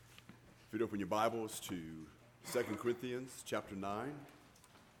If you'd open your Bibles to 2 Corinthians chapter 9.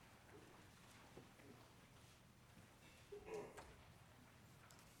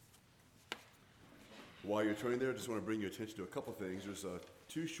 While you're turning there, I just want to bring your attention to a couple things. There's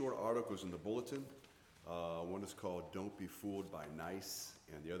two short articles in the bulletin. One is called Don't Be Fooled by Nice,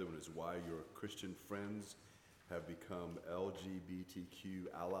 and the other one is Why Your Christian Friends Have Become LGBTQ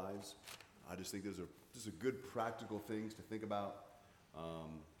Allies. I just think those are good practical things to think about.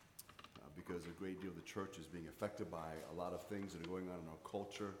 Because a great deal of the church is being affected by a lot of things that are going on in our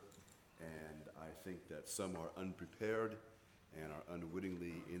culture, and I think that some are unprepared and are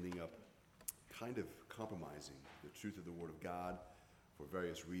unwittingly ending up kind of compromising the truth of the Word of God for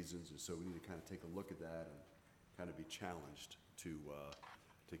various reasons, and so we need to kind of take a look at that and kind of be challenged to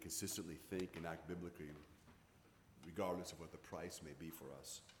consistently think and act biblically regardless of what the price may be for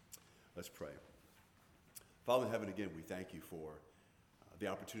us. Let's pray. Father in heaven, again, we thank you for the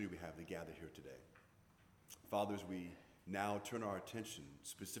opportunity we have to gather here today. Father, as we now turn our attention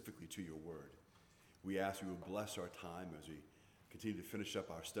specifically to your word, we ask you to bless our time as we continue to finish up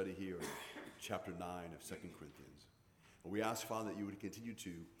our study here in chapter 9 of 2 Corinthians. And we ask, Father, that you would continue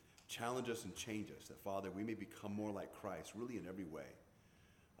to challenge us and change us, that, Father, we may become more like Christ, really in every way.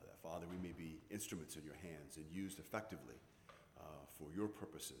 That, Father, we may be instruments in your hands and used effectively for your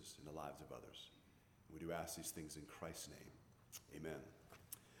purposes in the lives of others. We do ask these things in Christ's name. Amen.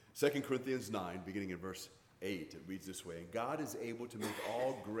 2 Corinthians 9, beginning in verse 8, it reads this way, "And God is able to make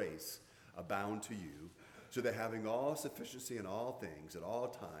all grace abound to you, so that having all sufficiency in all things at all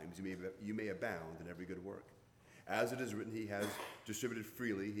times you may abound in every good work. As it is written, he has distributed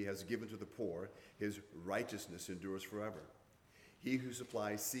freely, he has given to the poor, his righteousness endures forever. He who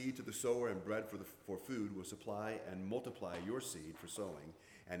supplies seed to the sower and bread for food will supply and multiply your seed for sowing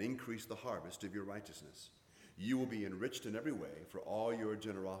and increase the harvest of your righteousness. You will be enriched in every way for all your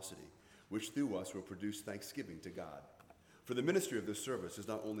generosity, which through us will produce thanksgiving to God. For the ministry of this service is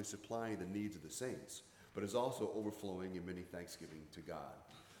not only supplying the needs of the saints, but is also overflowing in many thanksgiving to God.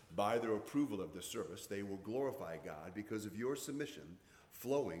 By their approval of this service, they will glorify God because of your submission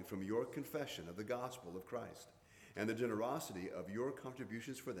flowing from your confession of the gospel of Christ, and the generosity of your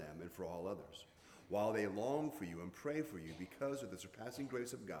contributions for them and for all others, while they long for you and pray for you because of the surpassing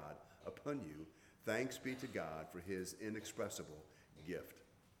grace of God upon you. Thanks be to God for his inexpressible gift."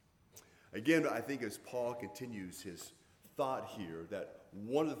 Again, I think as Paul continues his thought here, that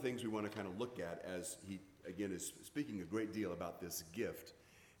one of the things we want to kind of look at as he, again, is speaking a great deal about this gift,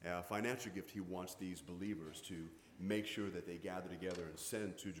 financial gift he wants these believers to make sure that they gather together and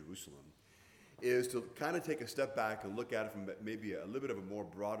send to Jerusalem, is to kind of take a step back and look at it from maybe a little bit of a more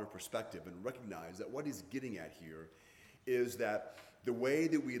broader perspective and recognize that what he's getting at here is that the way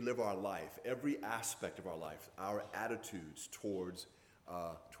that we live our life, every aspect of our life, our attitudes towards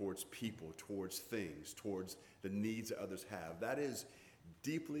people, towards things, towards the needs that others have, that is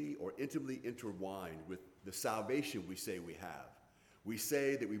deeply or intimately intertwined with the salvation we say we have. We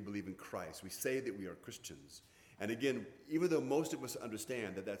say that we believe in Christ. We say that we are Christians. And again, even though most of us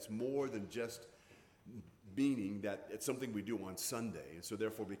understand that that's more than just meaning that it's something we do on Sunday, and so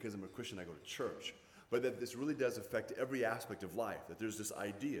therefore because I'm a Christian I go to church, but that this really does affect every aspect of life, that there's this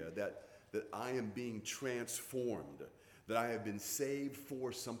idea that I am being transformed, that I have been saved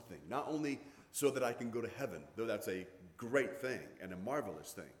for something, not only so that I can go to heaven, though that's a great thing and a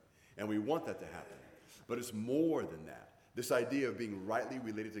marvelous thing, and we want that to happen, but it's more than that. This idea of being rightly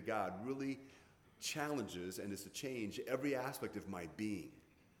related to God really challenges and is to change every aspect of my being.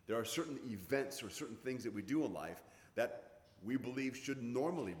 There are certain events or certain things that we do in life that we believe should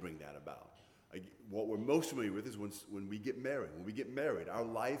normally bring that about. What we're most familiar with is when we get married. When we get married, our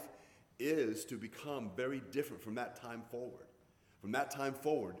life is to become very different from that time forward. From that time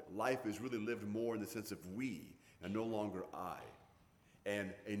forward, life is really lived more in the sense of we and no longer I.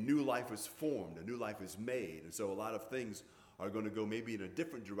 And a new life is formed, a new life is made. And so a lot of things are going to go maybe in a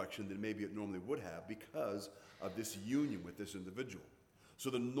different direction than maybe it normally would have because of this union with this individual. So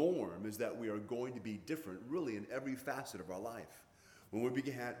the norm is that we are going to be different really in every facet of our life. When we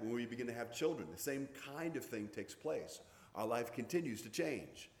begin to have children, the same kind of thing takes place. Our life continues to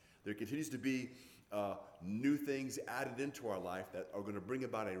change. There continues to be new things added into our life that are going to bring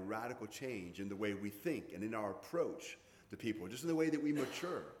about a radical change in the way we think and in our approach to people, just in the way that we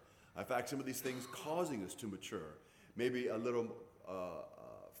mature. In fact, some of these things causing us to mature, maybe a little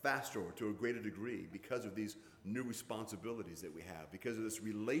faster or to a greater degree because of these new responsibilities that we have, because of this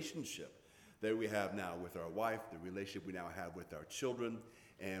relationship that we have now with our wife, the relationship we now have with our children,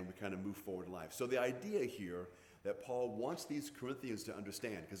 and we kind of move forward in life. So the idea here that Paul wants these Corinthians to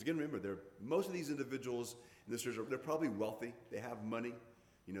understand, because again, remember, most of these individuals in this church, they're probably wealthy, they have money,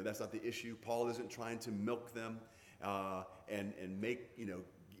 That's not the issue. Paul isn't trying to milk them and make,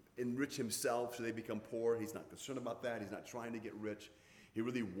 enrich himself so they become poor. He's not concerned about that. He's not trying to get rich. He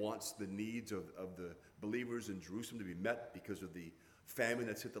really wants the needs of the believers in Jerusalem to be met because of the famine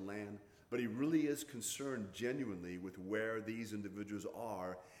that's hit the land. But he really is concerned genuinely with where these individuals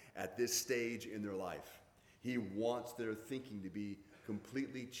are at this stage in their life. He wants their thinking to be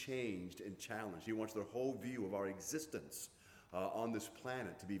completely changed and challenged. He wants their whole view of our existence on this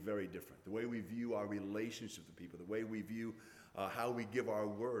planet to be very different. The way we view our relationships with people, the way we view how we give our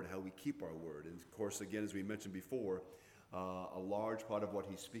word, how we keep our word. And of course, again, as we mentioned before, a large part of what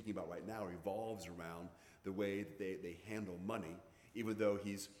he's speaking about right now revolves around the way that they handle money, even though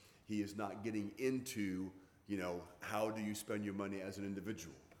he is not getting into, how do you spend your money as an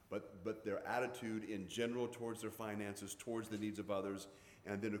individual. But their attitude in general towards their finances, towards the needs of others,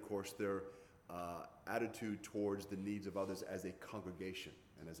 and then, of course, their attitude towards the needs of others as a congregation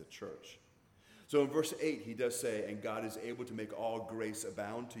and as a church. So in verse 8, he does say, "And God is able to make all grace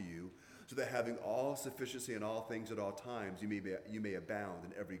abound to you, so that having all sufficiency in all things at all times, you may abound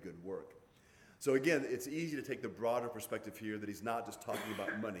in every good work." So again, it's easy to take the broader perspective here that he's not just talking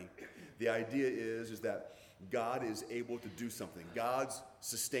about money. The idea is that God is able to do something. God's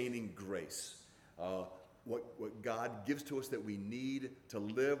sustaining grace. What God gives to us that we need to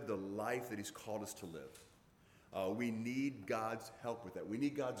live the life that he's called us to live. We need God's help with that. We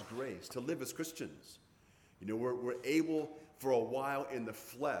need God's grace to live as Christians. We're able for a while in the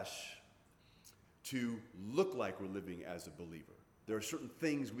flesh to look like we're living as a believer. There are certain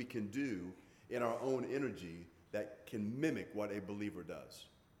things we can do in our own energy that can mimic what a believer does.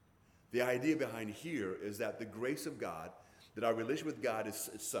 The idea behind here is that the grace of God, that our relationship with God is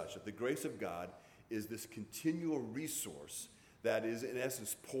such that the grace of God is this continual resource that is in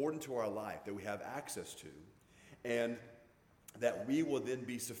essence poured into our life that we have access to, and that we will then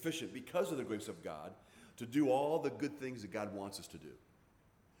be sufficient because of the grace of God to do all the good things that God wants us to do.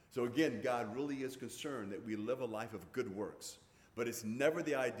 So again, God really is concerned that we live a life of good works, but it's never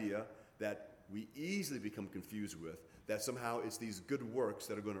the idea that we easily become confused with, that somehow it's these good works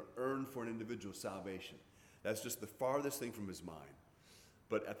that are going to earn for an individual salvation. That's just the farthest thing from his mind.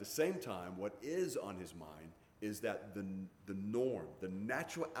 But at the same time, what is on his mind is that the norm, the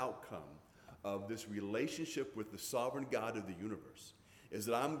natural outcome of this relationship with the sovereign God of the universe is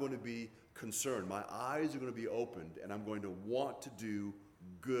that I'm going to be concerned. My eyes are going to be opened, and I'm going to want to do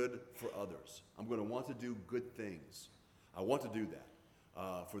good for others. I'm going to want to do good things. I want to do that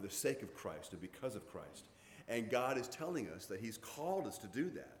for the sake of Christ and because of Christ. And God is telling us that he's called us to do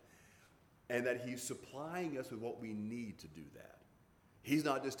that, and that he's supplying us with what we need to do that. He's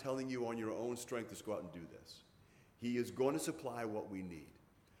not just telling you on your own strength to go out and do this. He is going to supply what we need.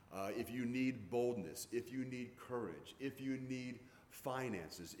 If you need boldness, if you need courage, if you need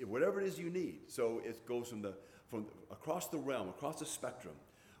finances, whatever it is you need. So it goes from across the realm, across the spectrum,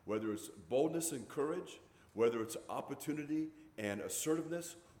 whether it's boldness and courage, whether it's opportunity and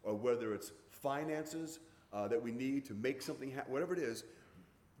assertiveness, or whether it's finances that we need to make something happen, whatever it is,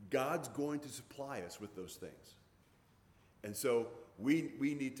 God's going to supply us with those things. And so we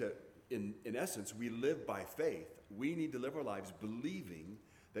need to, in essence, we live by faith. We need to live our lives believing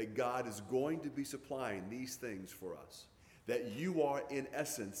that God is going to be supplying these things for us, that you are, in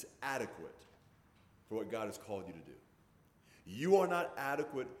essence, adequate for what God has called you to do. You are not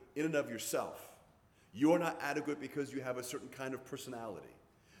adequate in and of yourself. You are not adequate because you have a certain kind of personality.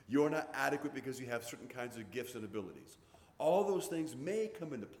 You are not adequate because you have certain kinds of gifts and abilities. All those things may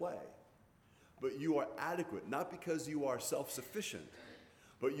come into play, but you are adequate not because you are self-sufficient,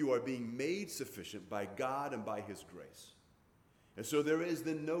 but you are being made sufficient by God and by his grace. And so there is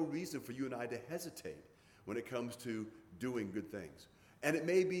then no reason for you and I to hesitate when it comes to doing good things. And it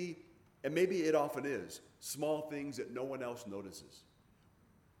may be, and maybe it often is, small things that no one else notices.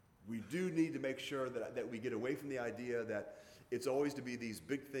 We do need to make sure that we get away from the idea that it's always to be these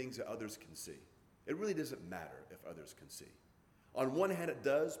big things that others can see. It really doesn't matter if others can see. On one hand, it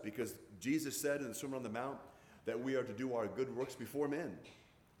does, because Jesus said in the Sermon on the Mount that we are to do our good works before men.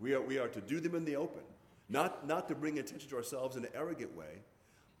 We are to do them in the open, not to bring attention to ourselves in an arrogant way,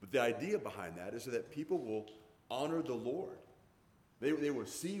 but the idea behind that is so that people will honor the Lord. They will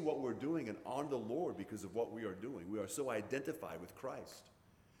see what we're doing and honor the Lord because of what we are doing. We are so identified with Christ.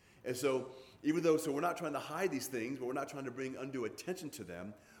 And so, so we're not trying to hide these things, but we're not trying to bring undue attention to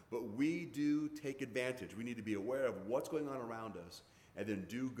them, but we do take advantage. We need to be aware of what's going on around us and then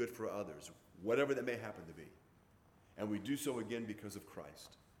do good for others, whatever that may happen to be. And we do so again because of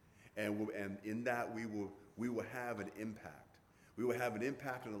Christ. And in that we will have an impact. We will have an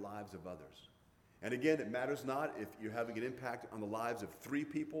impact on the lives of others. And again, it matters not if you're having an impact on the lives of 3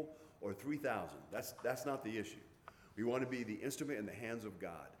 people or 3,000. That's not the issue. We want to be the instrument in the hands of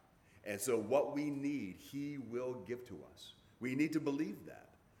God. And so what we need, he will give to us. We need to believe that.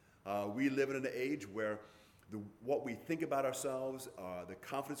 We live in an age where what we think about ourselves, the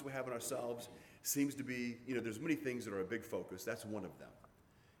confidence we have in ourselves seems to be, there's many things that are a big focus. That's one of them.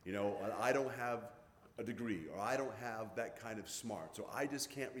 I don't have a degree, or I don't have that kind of smart, so I just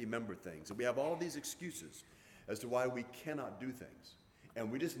can't remember things. And we have all these excuses as to why we cannot do things.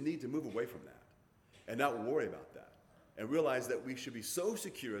 And we just need to move away from that and not worry about that and realize that we should be so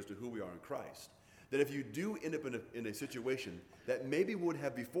secure as to who we are in Christ that if you do end up in a situation that maybe would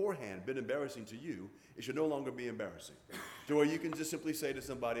have beforehand been embarrassing to you, it should no longer be embarrassing. To where you can just simply say to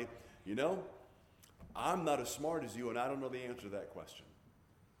somebody, I'm not as smart as you and I don't know the answer to that question.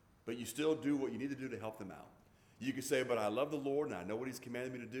 But you still do what you need to do to help them out. You can say, but I love the Lord and I know what he's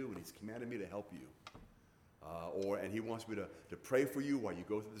commanded me to do and he's commanded me to help you. And he wants me to pray for you while you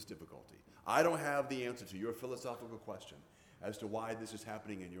go through this difficulty. I don't have the answer to your philosophical question as to why this is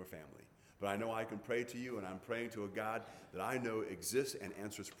happening in your family. But I know I can pray to you, and I'm praying to a God that I know exists and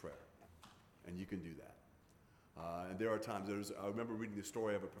answers prayer. And you can do that. And there are times, I remember reading the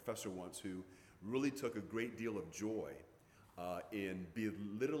story of a professor once who really took a great deal of joy in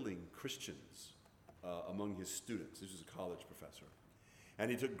belittling Christians among his students. This was a college professor. And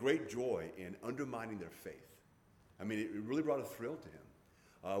he took great joy in undermining their faith. I mean, it really brought a thrill to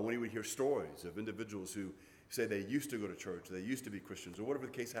him. When he would hear stories of individuals who say they used to go to church, they used to be Christians, or whatever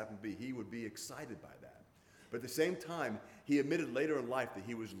the case happened to be, he would be excited by that. But at the same time, he admitted later in life that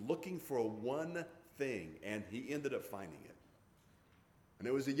he was looking for one thing, and he ended up finding it. And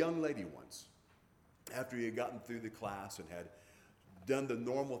there was a young lady once, after he had gotten through the class and had done the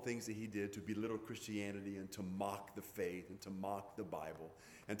normal things that he did to belittle Christianity and to mock the faith and to mock the Bible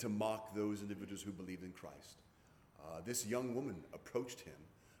and to mock those individuals who believed in Christ. This young woman approached him.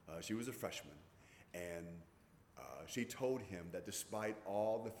 She was a freshman, and she told him that despite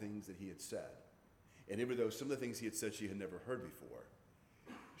all the things that he had said, and even though some of the things he had said she had never heard before,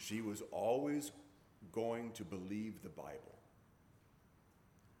 she was always going to believe the Bible.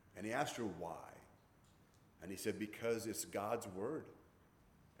 And he asked her why. And he said, because it's God's word,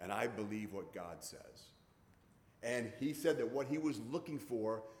 and I believe what God says. And he said that what he was looking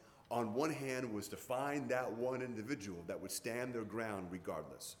for, on one hand, was to find that one individual that would stand their ground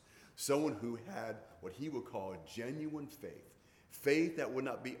regardless. Someone who had what he would call genuine faith, faith that would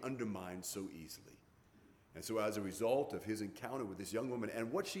not be undermined so easily. And so as a result of his encounter with this young woman,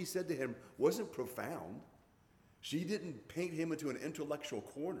 and what she said to him wasn't profound. She didn't paint him into an intellectual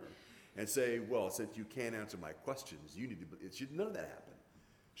corner and say, well, since you can't answer my questions, you need to, none of that happened.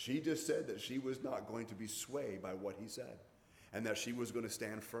 She just said that she was not going to be swayed by what he said, and that she was going to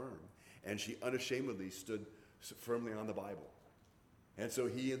stand firm. And she unashamedly stood firmly on the Bible. And so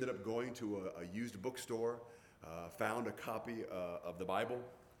he ended up going to a used bookstore, found a copy of the Bible,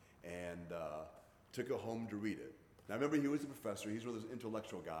 and took it home to read it. Now remember, he was a professor. He's one of those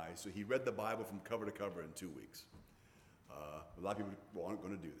intellectual guys, so he read the Bible from cover to cover in 2 weeks. A lot of people aren't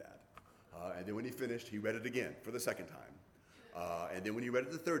going to do that. And then when he finished, he read it again for the second time. And then when he read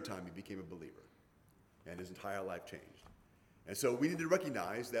it the third time, he became a believer. And his entire life changed. And so we need to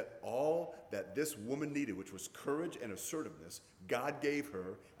recognize that all that this woman needed, which was courage and assertiveness, God gave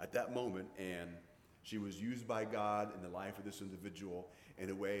her at that moment, and she was used by God in the life of this individual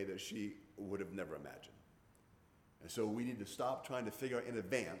in a way that she would have never imagined. And so we need to stop trying to figure out in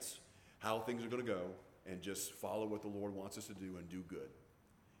advance how things are going to go and just follow what the Lord wants us to do and do good.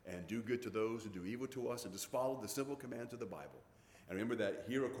 And do good to those who do evil to us, and just follow the simple commands of the Bible. And remember that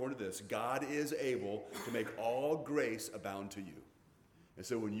here, according to this, God is able to make all grace abound to you. And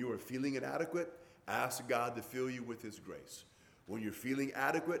so when you are feeling inadequate, ask God to fill you with his grace. When you're feeling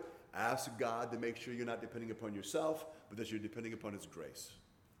adequate, ask God to make sure you're not depending upon yourself, but that you're depending upon his grace.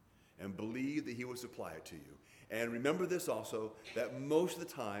 And believe that he will supply it to you. And remember this also, that most of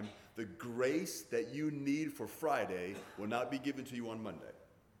the time, the grace that you need for Friday will not be given to you on Monday.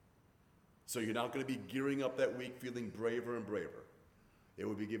 So you're not going to be gearing up that week feeling braver and braver. It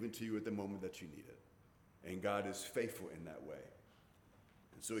will be given to you at the moment that you need it. And God is faithful in that way.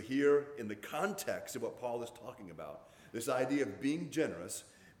 And so here, in the context of what Paul is talking about, this idea of being generous,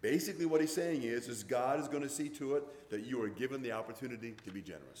 basically what he's saying is God is going to see to it that you are given the opportunity to be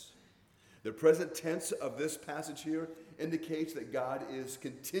generous. The present tense of this passage here indicates that God is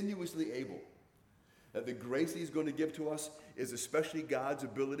continuously able. That the grace he's going to give to us is especially God's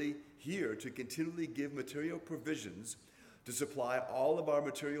ability here to continually give material provisions to supply all of our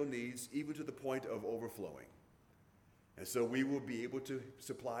material needs, even to the point of overflowing. And so we will be able to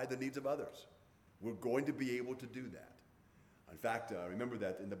supply the needs of others. We're going to be able to do that. In fact, remember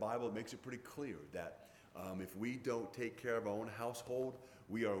that in the Bible, it makes it pretty clear that if we don't take care of our own household,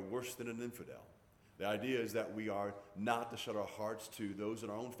 we are worse than an infidel. The idea is that we are not to shut our hearts to those in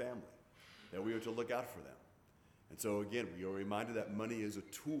our own family, that we are to look out for them. And so again, we are reminded that money is a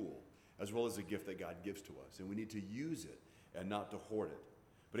tool as well as a gift that God gives to us, and we need to use it and not to hoard it.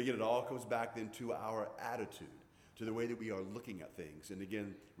 But again, it all comes back then to our attitude, to the way that we are looking at things, and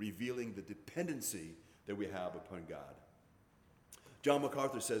again, revealing the dependency that we have upon God. John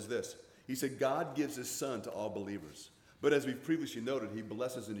MacArthur says this. He said, God gives his son to all believers, but as we've previously noted, he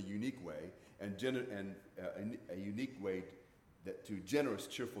blesses in a unique way a unique way to generous,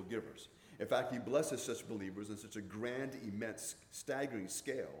 cheerful givers. In fact, he blesses such believers on such a grand, immense, staggering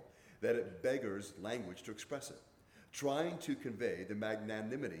scale that it beggars language to express it. Trying to convey the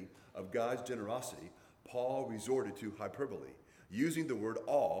magnanimity of God's generosity, Paul resorted to hyperbole, using the word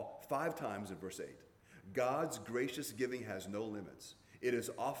all 5 times in verse 8. God's gracious giving has no limits. It is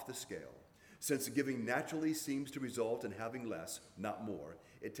off the scale. Since giving naturally seems to result in having less, not more,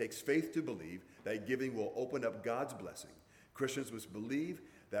 it takes faith to believe that giving will open up God's blessing. Christians must believe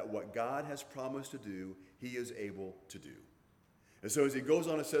that what God has promised to do, he is able to do. And so as he goes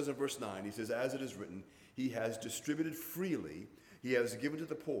on, it says in verse 9, he says, as it is written, he has distributed freely, he has given to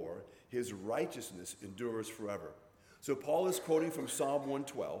the poor, his righteousness endures forever. So Paul is quoting from Psalm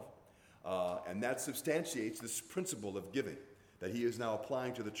 112, and that substantiates this principle of giving that he is now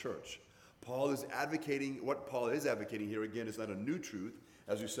applying to the church. What Paul is advocating here, again, is not a new truth,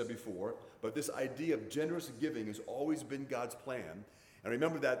 as we said before, but this idea of generous giving has always been God's plan. And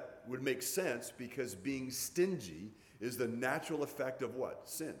remember, that would make sense because being stingy is the natural effect of what?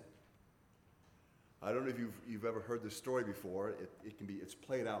 Sin. I don't know if you've ever heard this story before. It's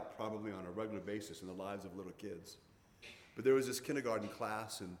played out probably on a regular basis in the lives of little kids. But there was this kindergarten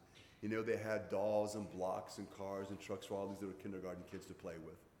class, and they had dolls and blocks and cars and trucks for all these little kindergarten kids to play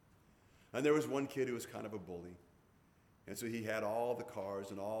with. And there was one kid who was kind of a bully. And so he had all the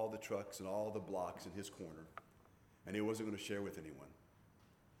cars and all the trucks and all the blocks in his corner. And he wasn't going to share with anyone.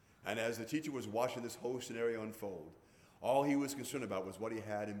 And as the teacher was watching this whole scenario unfold, all he was concerned about was what he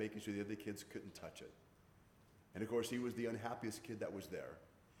had and making sure the other kids couldn't touch it. And of course, he was the unhappiest kid that was there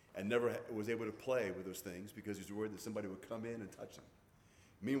and never was able to play with those things because he was worried that somebody would come in and touch him.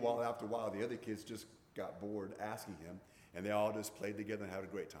 Meanwhile, after a while, the other kids just got bored asking him, and they all just played together and had a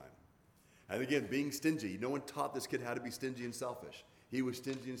great time. And again, being stingy, no one taught this kid how to be stingy and selfish. He was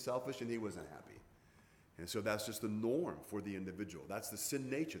stingy and selfish, and he wasn't happy. And so that's just the norm for the individual. That's the sin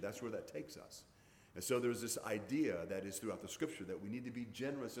nature. That's where that takes us. And so there's this idea that is throughout the scripture that we need to be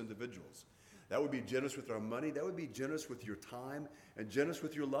generous individuals. That would be generous with our money. That would be generous with your time and generous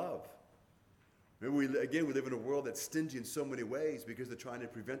with your love. We live in a world that's stingy in so many ways because they're trying to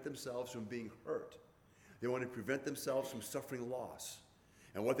prevent themselves from being hurt. They want to prevent themselves from suffering loss.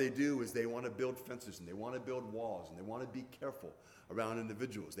 And what they do is they want to build fences and they want to build walls and they want to be careful around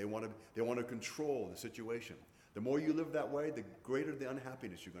individuals. They want to control the situation. The more you live that way, the greater the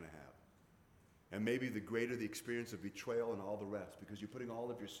unhappiness you're going to have. And maybe the greater the experience of betrayal and all the rest because you're putting all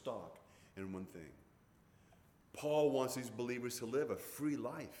of your stock in one thing. Paul wants these believers to live a free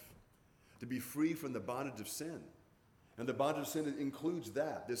life, to be free from the bondage of sin. And the bondage of sin includes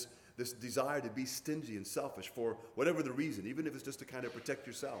that, this desire to be stingy and selfish for whatever the reason, even if it's just to kind of protect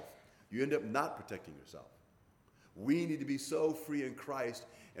yourself. You end up not protecting yourself. We need to be so free in Christ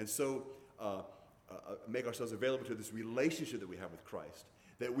and so make ourselves available to this relationship that we have with Christ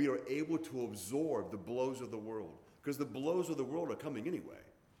that we are able to absorb the blows of the world. Because the blows of the world are coming anyway.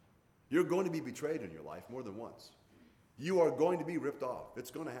 You're going to be betrayed in your life more than once. You are going to be ripped off.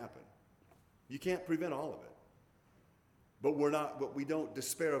 It's going to happen. You can't prevent all of it. But we don't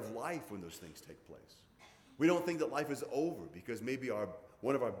despair of life when those things take place. We don't think that life is over because maybe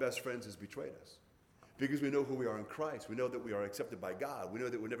one of our best friends has betrayed us. Because we know who we are in Christ. We know that we are accepted by God. We know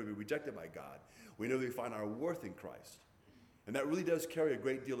that we'll never be rejected by God. We know that we find our worth in Christ. And that really does carry a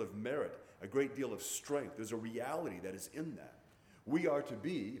great deal of merit, a great deal of strength. There's a reality that is in that. We are to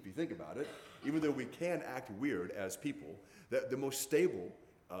be, if you think about it, even though we can act weird as people, the most stable,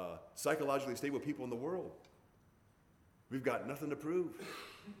 psychologically stable people in the world. We've got nothing to prove,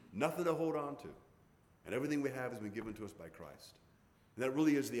 nothing to hold on to. And everything we have has been given to us by Christ. And that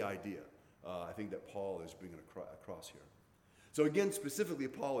really is the idea, I think, that Paul is bringing across here. So again, specifically,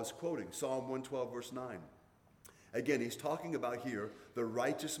 Paul is quoting Psalm 112, verse 9. Again, he's talking about here the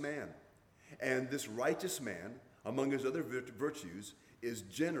righteous man. And this righteous man, among his other virtues, is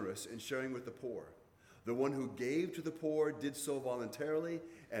generous in sharing with the poor. The one who gave to the poor did so voluntarily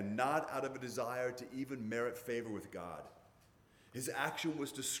and not out of a desire to even merit favor with God. His action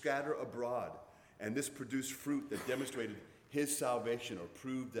was to scatter abroad And this produced fruit that demonstrated his salvation, or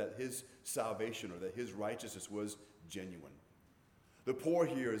proved that his salvation or that his righteousness was genuine. The poor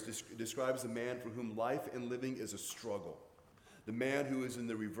here describes the man for whom life and living is a struggle. The man who is in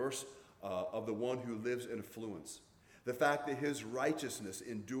the reverse of the one who lives in affluence. The fact that his righteousness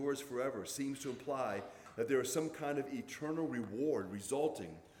endures forever seems to imply that there is some kind of eternal reward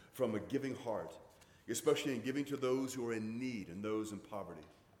resulting from a giving heart, especially in giving to those who are in need and those in poverty.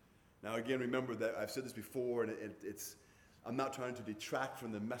 Now again, remember that I've said this before, and I'm not trying to detract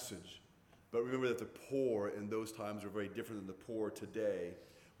from the message, but remember that the poor in those times are very different than the poor today.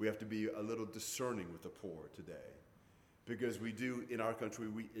 We have to be a little discerning with the poor today. Because we do, in our country,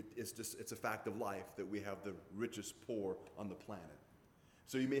 it's a fact of life that we have the richest poor on the planet.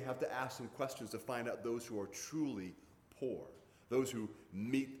 So you may have to ask some questions to find out those who are truly poor, those who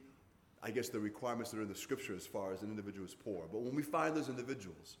meet, I guess, the requirements that are in the scripture as far as an individual is poor. But when we find those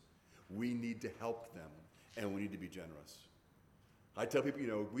individuals, we need to help them, and we need to be generous. I tell people,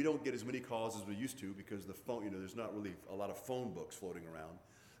 we don't get as many calls as we used to because the phone, there's not really a lot of phone books floating around.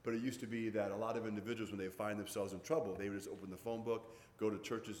 But it used to be that a lot of individuals, when they find themselves in trouble, they would just open the phone book, go to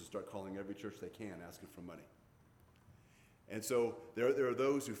churches, and start calling every church they can, asking for money. And so there are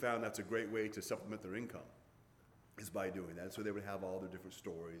those who found that's a great way to supplement their income, is by doing that. So they would have all their different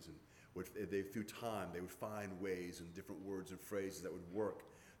stories, and through time, they would find ways and different words and phrases that would work,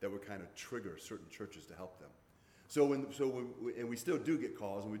 that would kind of trigger certain churches to help them. And we still do get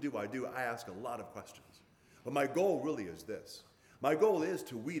calls, and I ask a lot of questions. But my goal really is this. My goal is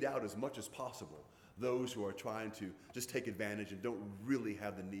to weed out as much as possible those who are trying to just take advantage and don't really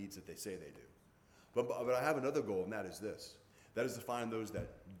have the needs that they say they do. But I have another goal, and that is this. That is to find those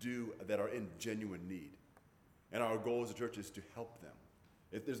that are in genuine need. And our goal as a church is to help them.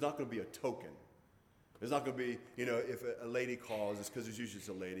 If there's not going to be a token. There's not going to be, if a lady calls, it's because it's usually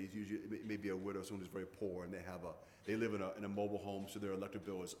a lady. It's usually maybe a widow, someone who's very poor, and they live in a mobile home, so their electric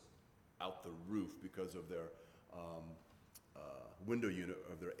bill is out the roof because of their window unit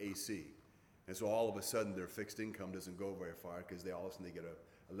of their AC. And so all of a sudden their fixed income doesn't go very far because all of a sudden they get an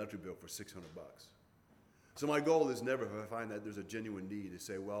electric bill for $600. So my goal is never, if I find that there's a genuine need, to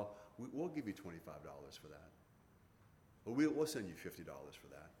say, well, we'll give you $25 for that. Or we'll send you $50 for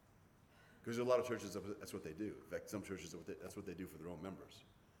that. Because a lot of churches, that's what they do. In fact, some churches, that's what they do for their own members.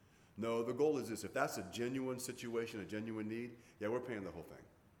 No, the goal is this. If that's a genuine situation, a genuine need, yeah, we're paying the whole thing.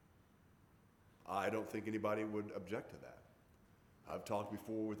 I don't think anybody would object to that. I've talked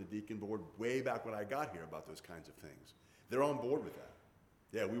before with the deacon board way back when I got here about those kinds of things. They're on board with that.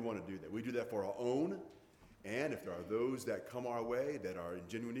 Yeah, we want to do that. We do that for our own, and if there are those that come our way that are in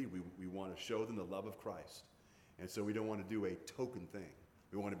genuine need, we want to show them the love of Christ. And so we don't want to do a token thing.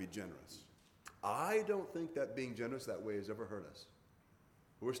 We want to be generous. I don't think that being generous that way has ever hurt us.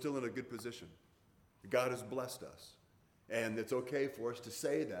 We're still in a good position. God has blessed us. And it's okay for us to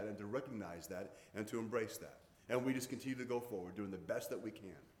say that and to recognize that and to embrace that. And we just continue to go forward, doing the best that we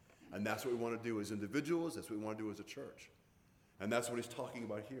can. And that's what we want to do as individuals. That's what we want to do as a church. And that's what he's talking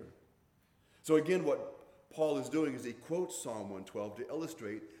about here. So again, what Paul is doing is he quotes Psalm 112 to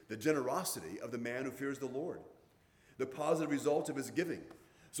illustrate the generosity of the man who fears the Lord, the positive results of his giving.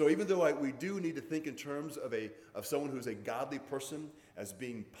 So even though we do need to think in terms of someone who's a godly person as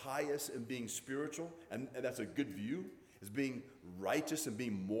being pious and being spiritual, and that's a good view, as being righteous and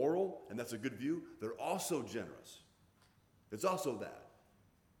being moral, and that's a good view, they're also generous. It's also that.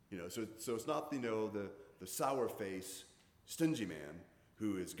 So it's not, the sour face, stingy man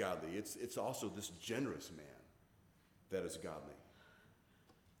who is godly. It's also this generous man that is godly.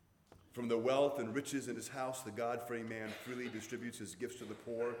 From the wealth and riches in his house, the God-fearing man freely distributes his gifts to the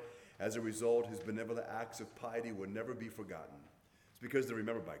poor. As a result, his benevolent acts of piety will never be forgotten. It's because they're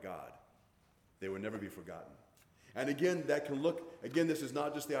remembered by God. They will never be forgotten. And again, this is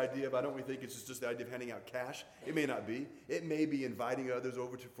not just the idea of, I don't really think it's just the idea of handing out cash. It may not be. It may be inviting others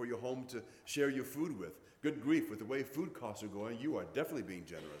over for your home to share your food with. Good grief, with the way food costs are going, you are definitely being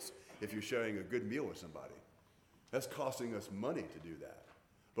generous if you're sharing a good meal with somebody. That's costing us money to do that.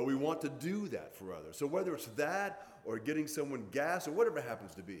 But we want to do that for others. So whether it's that or getting someone gas or whatever it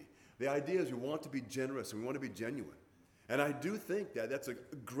happens to be, the idea is we want to be generous and we want to be genuine. And I do think that that's a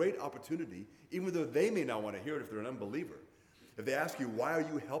great opportunity, even though they may not want to hear it if they're an unbeliever. If they ask you, why are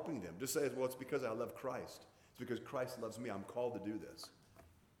you helping them? Just say, well, it's because I love Christ. It's because Christ loves me. I'm called to do this.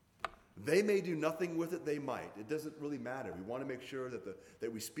 They may do nothing with it. They might. It doesn't really matter. We want to make sure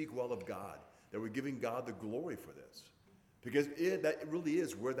that we speak well of God, that we're giving God the glory for this. Because that really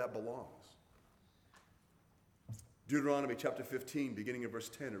is where that belongs. Deuteronomy chapter 15, beginning in verse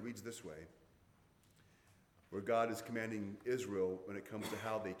 10, it reads this way, where God is commanding Israel when it comes to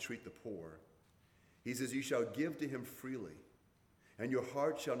how they treat the poor. He says, you shall give to him freely, and your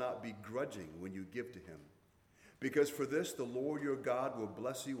heart shall not be grudging when you give to him. Because for this the Lord your God will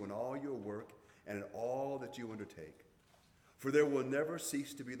bless you in all your work and in all that you undertake. For there will never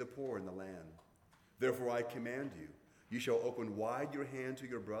cease to be the poor in the land. Therefore I command you, you shall open wide your hand to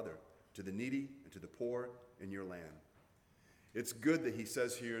your brother, to the needy and to the poor in your land. It's good that he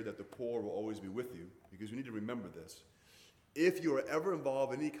says here that the poor will always be with you, because we need to remember this. If you are ever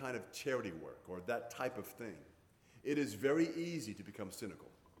involved in any kind of charity work or that type of thing, it is very easy to become cynical,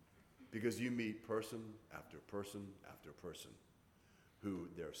 because you meet person after person after person who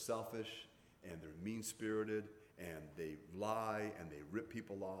they're selfish and they're mean-spirited and they lie and they rip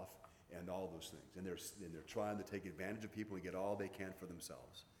people off and all those things. And they're trying to take advantage of people and get all they can for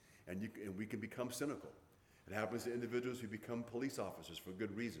themselves. And we can become cynical. It happens to individuals who become police officers for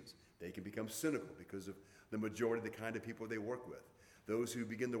good reasons. They can become cynical because of the majority of the kind of people they work with. Those who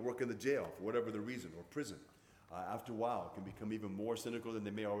begin to work in the jail for whatever the reason, or prison, after a while can become even more cynical than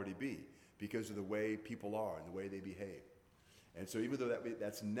they may already be because of the way people are and the way they behave. And so even though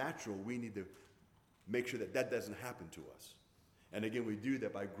that's natural, we need to make sure that that doesn't happen to us. And again, we do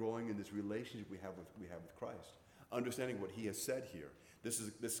that by growing in this relationship we have with Christ, understanding what he has said here.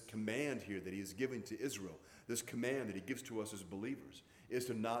 This command here that he is giving to Israel, this command that he gives to us as believers, is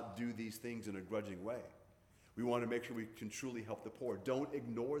to not do these things in a grudging way. We want to make sure we can truly help the poor. Don't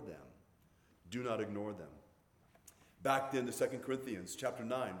ignore them. Do not ignore them. Back then to 2 Corinthians chapter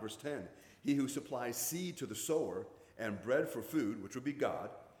 9, verse 10, he who supplies seed to the sower and bread for food, which would be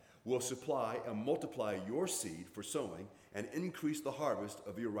God, will supply and multiply your seed for sowing and increase the harvest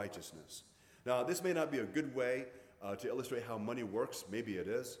of your righteousness. Now, this may not be a good way to illustrate how money works. Maybe it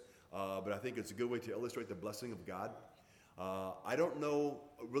is, but I think it's a good way to illustrate the blessing of God. I don't know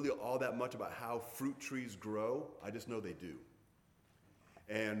really all that much about how fruit trees grow. I just know they do.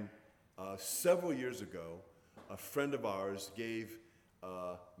 And several years ago, a friend of ours gave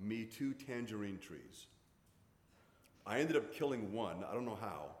me 2 tangerine trees. I ended up killing one. I don't know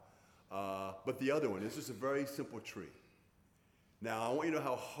how. But the other one is just a very simple tree. Now, I want you to know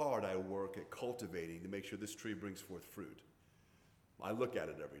how hard I work at cultivating to make sure this tree brings forth fruit. I look at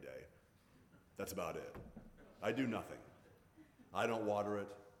it every day. That's about it. I do nothing. I don't water it.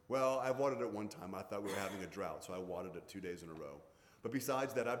 Well, I watered it one time. I thought we were having a drought, so I watered it 2 days in a row. But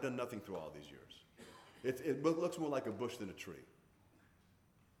besides that, I've done nothing through all these years. It looks more like a bush than a tree.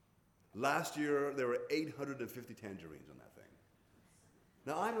 Last year, there were 850 tangerines on that thing.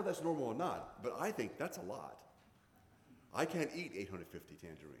 Now, I know that's normal or not, but I think that's a lot. I can't eat 850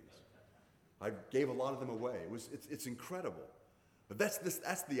 tangerines. I gave a lot of them away. It's incredible. But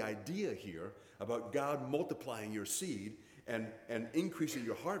that's the idea here about God multiplying your seed and increasing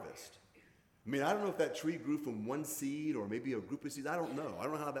your harvest. I mean, I don't know if that tree grew from one seed or maybe a group of seeds. I don't know. I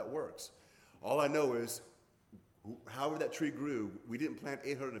don't know how that works. All I know is, however that tree grew, we didn't plant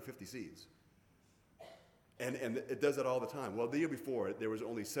 850 seeds. And it does that all the time. Well, the year before, there was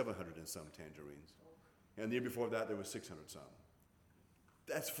only 700 and some tangerines. And the year before that, there was 600 some.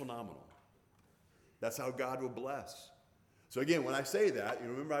 That's phenomenal. That's how God will bless. So again, when I say that, you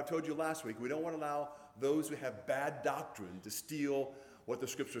remember I told you last week, we don't want to allow those who have bad doctrine to steal what the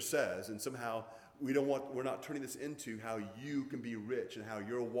scripture says, and somehow we're not turning this into how you can be rich and how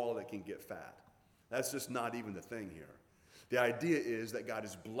your wallet can get fat. That's just not even the thing here. The idea is that God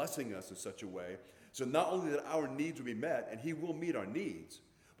is blessing us in such a way, so not only that our needs will be met, and he will meet our needs,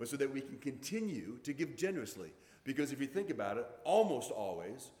 but so that we can continue to give generously. Because if you think about it, almost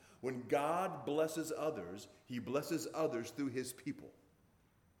always, when God blesses others, he blesses others through his people.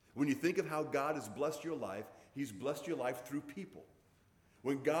 When you think of how God has blessed your life, he's blessed your life through people.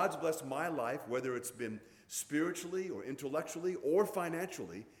 When God's blessed my life, whether it's been spiritually or intellectually or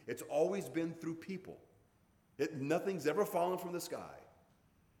financially, it's always been through people. Nothing's ever fallen from the sky.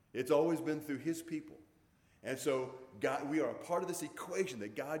 It's always been through his people. And so we are a part of this equation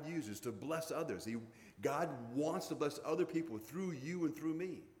that God uses to bless others. God wants to bless other people through you and through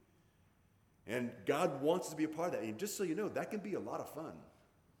me. And God wants us to be a part of that. And just so you know, that can be a lot of fun.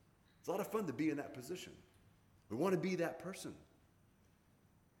 It's a lot of fun to be in that position. We want to be that person.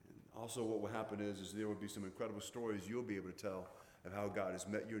 And also what will happen is there will be some incredible stories you'll be able to tell of how God has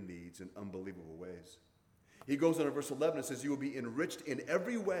met your needs in unbelievable ways. He goes on in verse 11 and says, you will be enriched in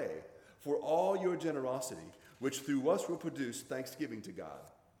every way for all your generosity, which through us will produce thanksgiving to God.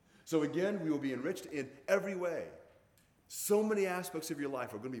 So again, we will be enriched in every way. So many aspects of your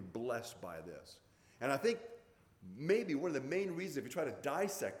life are going to be blessed by this. And I think maybe one of the main reasons, if you try to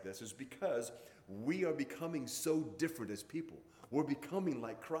dissect this, is because we are becoming so different as people. We're becoming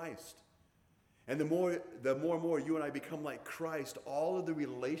like Christ. And the more and more you and I become like Christ, all of the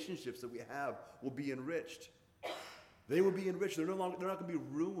relationships that we have will be enriched. They will be enriched. They're not going to be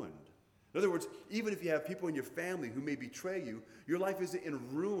ruined. In other words, even if you have people in your family who may betray you, your life isn't in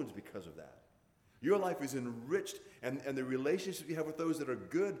ruins because of that. Your life is enriched, and the relationships you have with those that are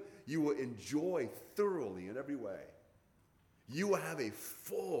good, you will enjoy thoroughly in every way. You will have a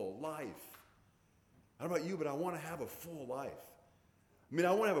full life. I don't know about you, but I want to have a full life. I mean,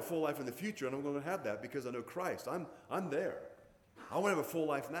 I want to have a full life in the future, and I'm going to have that because I know Christ. I'm there. I want to have a full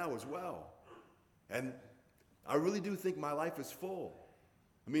life now as well. And I really do think my life is full.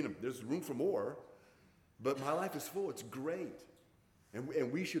 I mean, there's room for more, but my life is full. It's great.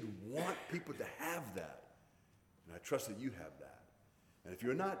 And we should want people to have that. And I trust that you have that. And if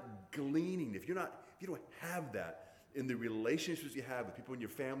you're not gleaning, if you don't have that in the relationships you have with people in your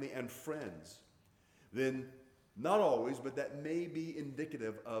family and friends, then not always, but that may be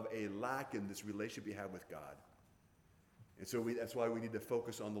indicative of a lack in this relationship you have with God. And so that's why we need to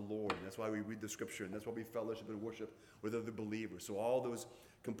focus on the Lord. And that's why we read the Scripture. And that's why we fellowship and worship with other believers. So all those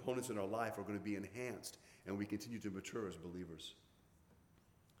components in our life are going to be enhanced. And we continue to mature as believers.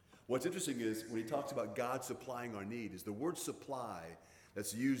 What's interesting is when he talks about God supplying our need, is the word supply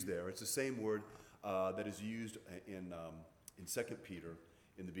that's used there. It's the same word that is used in 2 Peter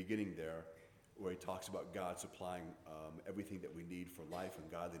in the beginning there, where he talks about God supplying everything that we need for life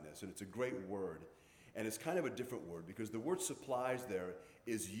and godliness. And it's a great word. And it's kind of a different word because the word supplies there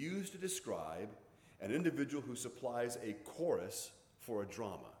is used to describe an individual who supplies a chorus for a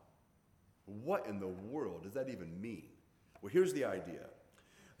drama. What in the world does that even mean? Well, here's the idea.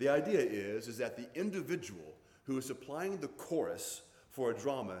 The idea is that the individual who is supplying the chorus for a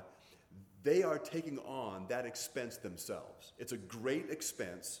drama, they are taking on that expense themselves. It's a great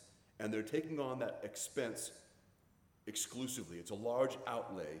expense, and they're taking on that expense exclusively. It's a large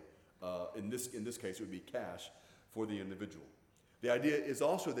outlay. In this case, it would be cash for the individual. The idea is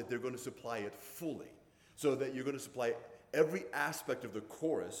also that they're going to supply it fully, so that you're going to supply every aspect of the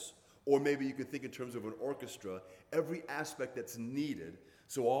chorus, or maybe you could think in terms of an orchestra, every aspect that's needed,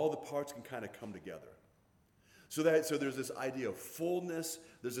 so all the parts can kind of come together. So there's this idea of fullness,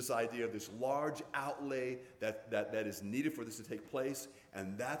 there's this idea of this large outlay that is needed for this to take place,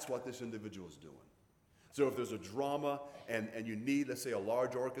 and that's what this individual is doing. So if there's a drama and you need, let's say, a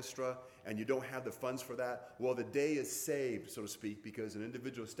large orchestra, and you don't have the funds for that, well, the day is saved, so to speak, because an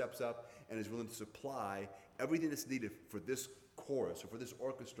individual steps up and is willing to supply everything that's needed for this chorus or for this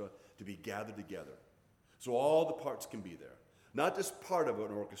orchestra to be gathered together. So all the parts can be there. Not just part of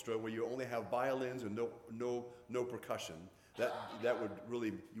an orchestra where you only have violins and no percussion. That would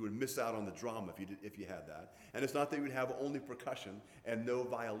really, you would miss out on the drama if you had that. And it's not that you would have only percussion and no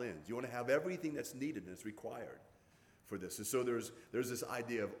violins. You want to have everything that's needed and it's required for this. And so there's this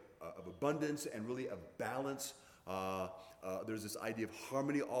idea of abundance and really of balance. There's this idea of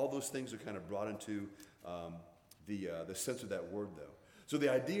harmony. All those things are kind of brought into the sense of that word, though. So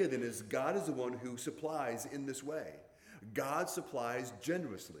the idea then is God is the one who supplies in this way. God supplies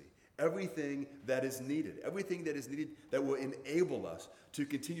generously everything that is needed. Everything that is needed that will enable us to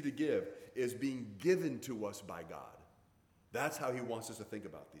continue to give is being given to us by God. That's how he wants us to think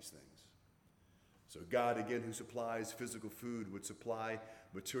about these things. So God, again, who supplies physical food, would supply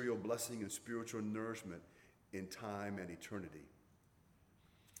material blessing and spiritual nourishment in time and eternity.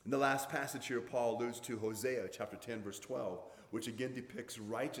 In the last passage here, Paul alludes to Hosea chapter 10, verse 12, which again depicts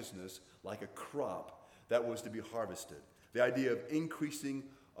righteousness like a crop that was to be harvested. The idea of increasing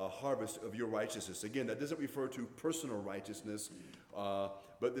harvest of your righteousness. Again, that doesn't refer to personal righteousness,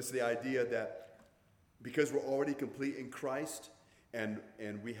 but this is the idea that because we're already complete in Christ and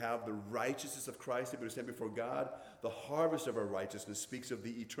we have the righteousness of Christ that we stand before God, the harvest of our righteousness speaks of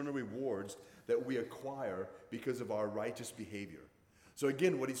the eternal rewards that we acquire because of our righteous behavior. So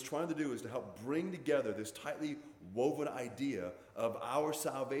again, what he's trying to do is to help bring together this tightly woven idea of our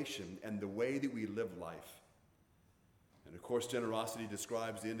salvation and the way that we live life. And of course, generosity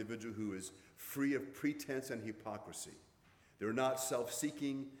describes the individual who is free of pretense and hypocrisy. They're not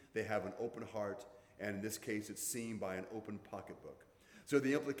self-seeking, they have an open heart, and in this case, it's seen by an open pocketbook. So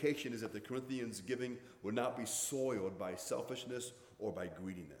the implication is that the Corinthians' giving would not be soiled by selfishness or by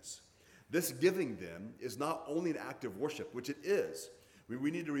greediness. This giving, then, is not only an act of worship, which it is.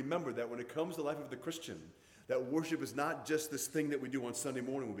 We need to remember that when it comes to the life of the Christian, that worship is not just this thing that we do on Sunday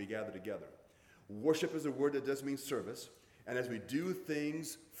morning when we gather together. Worship is a word that does mean service. And as we do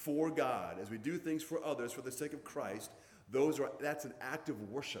things for God, as we do things for others for the sake of Christ, that's an act of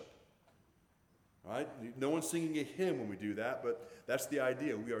worship. All right? No one's singing a hymn when we do that, but that's the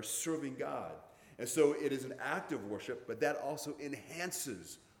idea. We are serving God. And so it is an act of worship, but that also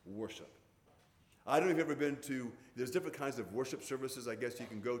enhances worship. I don't know if you've ever been to, there's different kinds of worship services I guess you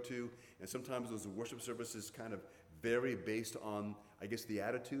can go to, and sometimes those worship services kind of vary based on, I guess, the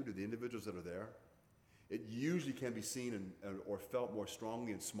attitude of the individuals that are there. It usually can be seen or felt more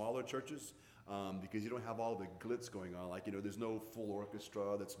strongly in smaller churches because you don't have all the glitz going on. Like, there's no full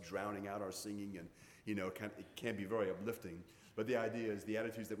orchestra that's drowning out our singing, and, it can be very uplifting. But the idea is the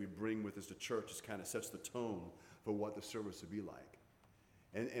attitudes that we bring with us to church just kind of sets the tone for what the service would be like.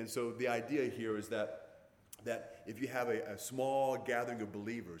 And so the idea here is that if you have a small gathering of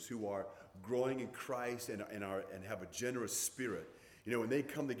believers who are growing in Christ and have a generous spirit, when they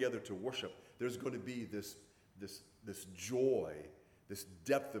come together to worship, there's going to be this joy, this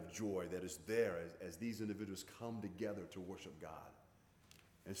depth of joy that is there as these individuals come together to worship God.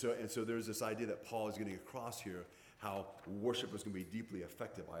 And so there's this idea that Paul is getting across here, how worship is going to be deeply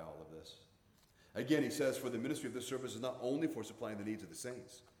affected by all of this. Again, he says, for the ministry of this service is not only for supplying the needs of the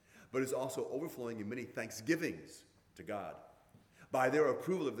saints, but is also overflowing in many thanksgivings to God. By their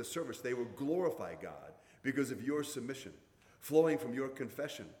approval of this service, they will glorify God because of your submission, flowing from your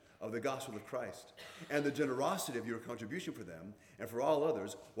confession of the gospel of Christ, and the generosity of your contribution for them and for all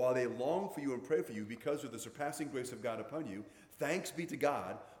others, while they long for you and pray for you because of the surpassing grace of God upon you. Thanks be to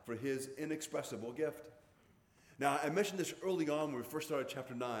God for his inexpressible gift. Now, I mentioned this early on when we first started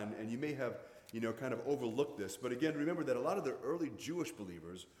chapter 9, and you may have kind of overlooked this, but again, remember that a lot of the early Jewish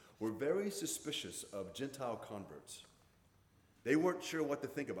believers were very suspicious of Gentile converts. They weren't sure what to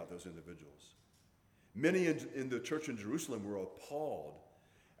think about those individuals. Many in the church in Jerusalem were appalled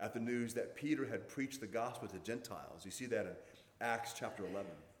at the news that Peter had preached the gospel to Gentiles. You see that in Acts chapter 11.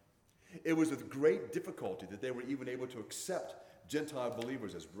 It was with great difficulty that they were even able to accept Gentile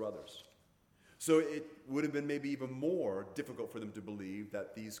believers as brothers. So it would have been maybe even more difficult for them to believe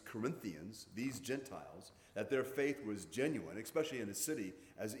that these Corinthians, these Gentiles, that their faith was genuine, especially in a city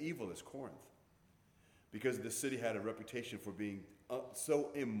as evil as Corinth. Because the city had a reputation for being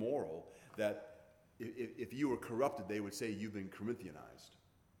so immoral that if you were corrupted, they would say you've been Corinthianized.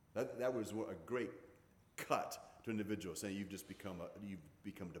 That was a great cut to an individual, saying you've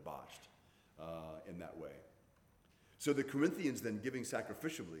become debauched in that way. So the Corinthians then giving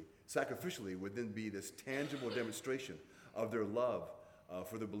sacrificially would then be this tangible demonstration of their love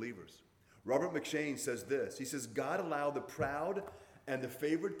for the believers. Robert McShane says this. He says, God allowed the proud and the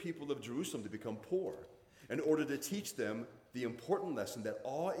favored people of Jerusalem to become poor in order to teach them the important lesson that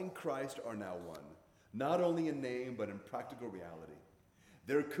all in Christ are now one, not only in name but in practical reality.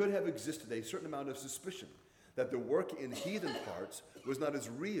 There could have existed a certain amount of suspicion that the work in heathen parts was not as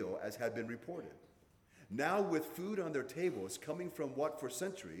real as had been reported. Now, with food on their tables coming from what for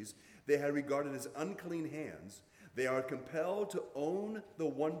centuries they had regarded as unclean hands, they are compelled to own the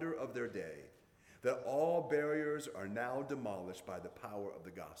wonder of their day, that all barriers are now demolished by the power of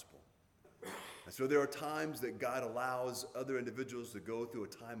the gospel. And so there are times that God allows other individuals to go through a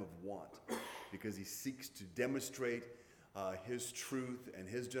time of want because he seeks to demonstrate his truth and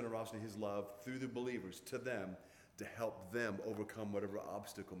his generosity, his love through the believers to them to help them overcome whatever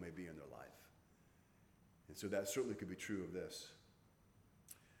obstacle may be in their life. And so that certainly could be true of this.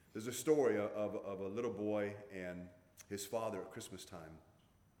 There's a story of a little boy and his father at Christmas time.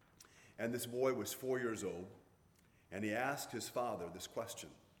 And this boy was 4 years old, and he asked his father this question.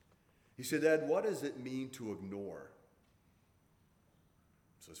 He said, Dad, what does it mean to ignore?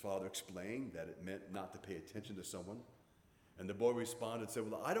 So his father explained that it meant not to pay attention to someone. And the boy responded and said,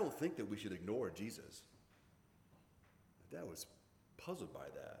 well, I don't think that we should ignore Jesus. Dad was puzzled by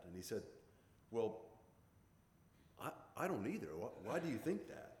that. And he said, well, I don't either. Why do you think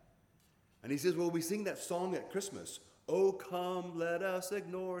that? And he says, well, we sing that song at Christmas. Oh, come, let us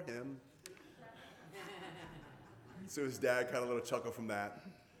ignore him. So his dad got a little chuckle from that.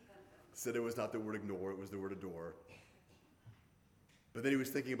 Said it was not the word ignore, it was the word adore. But then he was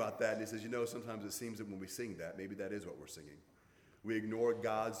thinking about that, and he says, sometimes it seems that when we sing that, maybe that is what we're singing. We ignore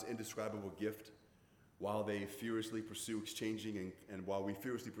God's indescribable gift while they furiously pursue exchanging, and while we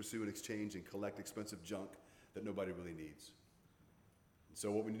furiously pursue and exchange and collect expensive junk that nobody really needs. And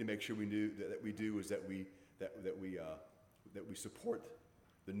so what we need to make sure we do is that we support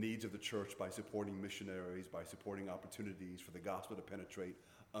the needs of the church by supporting missionaries, by supporting opportunities for the gospel to penetrate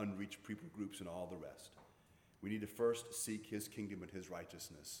unreached people groups and all the rest. We need to first seek his kingdom and his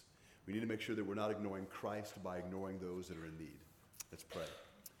righteousness. We need to make sure that we're not ignoring Christ by ignoring those that are in need. Let's pray.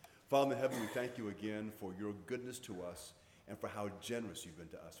 Father in heaven, we thank you again for your goodness to us and for how generous you've been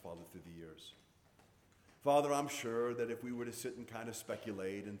to us, Father, through the years. Father, I'm sure that if we were to sit and kind of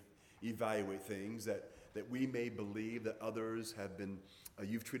speculate and evaluate things, that we may believe that others have been,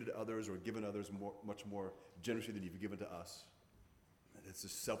 you've treated others or given others much more generously than you've given to us. it's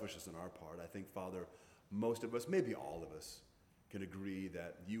just selfishness on our part. I think, Father, most of us, maybe all of us, can agree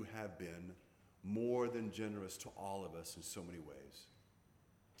that you have been more than generous to all of us in so many ways.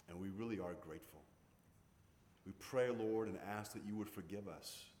 And we really are grateful. We pray, Lord, and ask that you would forgive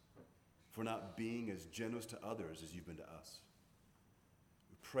us for not being as generous to others as you've been to us.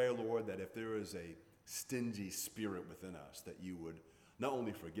 We pray, Lord, that if there is a stingy spirit within us, that you would not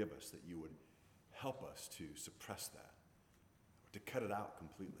only forgive us, that you would help us to suppress that, or to cut it out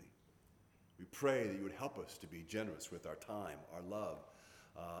completely. We pray that you would help us to be generous with our time, our love,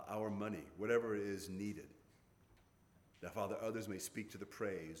 our money, whatever is needed. That, Father, others may speak to the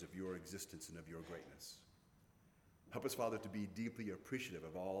praise of your existence and of your greatness. Help us, Father, to be deeply appreciative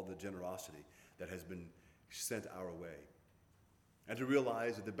of all the generosity that has been sent our way. And to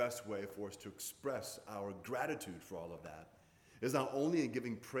realize that the best way for us to express our gratitude for all of that is not only in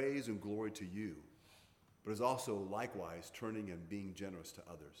giving praise and glory to you, but is also likewise turning and being generous to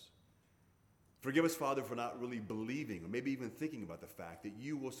others. Forgive us, Father, for not really believing or maybe even thinking about the fact that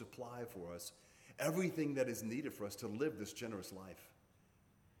you will supply for us everything that is needed for us to live this generous life.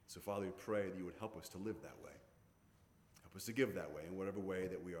 So, Father, we pray that you would help us to live that way. Help us to give that way in whatever way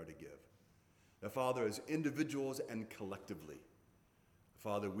that we are to give. That, Father, as individuals and collectively,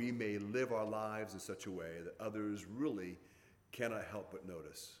 Father, we may live our lives in such a way that others really cannot help but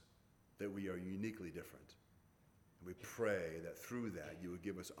notice that we are uniquely different. And we pray that through that you would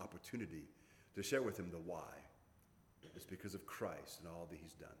give us opportunity to share with them the why. It's because of Christ and all that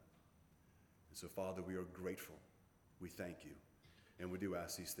he's done. And so, Father, we are grateful. We thank you. And we do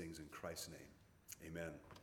ask these things in Christ's name. Amen.